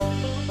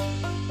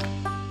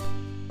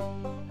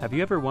Have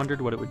you ever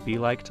wondered what it would be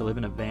like to live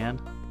in a van,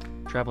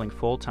 traveling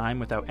full-time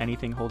without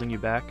anything holding you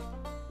back?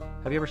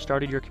 Have you ever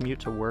started your commute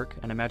to work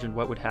and imagined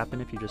what would happen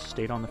if you just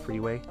stayed on the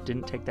freeway,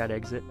 didn't take that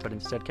exit, but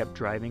instead kept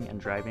driving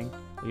and driving,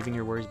 leaving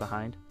your worries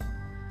behind?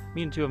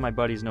 Me and two of my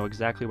buddies know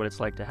exactly what it's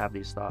like to have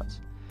these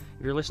thoughts.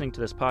 If you're listening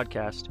to this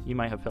podcast, you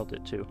might have felt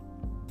it too.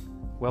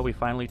 Well, we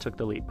finally took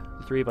the leap.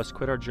 The three of us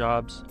quit our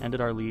jobs,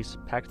 ended our lease,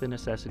 packed the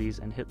necessities,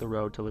 and hit the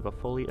road to live a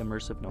fully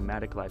immersive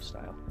nomadic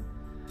lifestyle.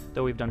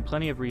 Though we've done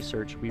plenty of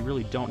research, we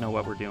really don't know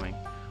what we're doing,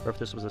 or if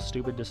this was a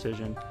stupid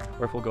decision,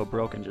 or if we'll go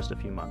broke in just a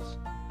few months.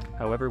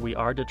 However, we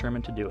are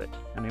determined to do it,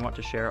 and we want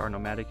to share our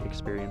nomadic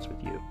experience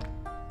with you.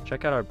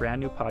 Check out our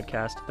brand new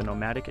podcast, The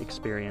Nomadic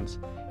Experience,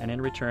 and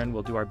in return,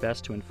 we'll do our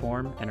best to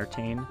inform,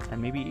 entertain,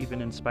 and maybe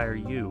even inspire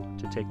you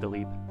to take the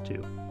leap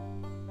too.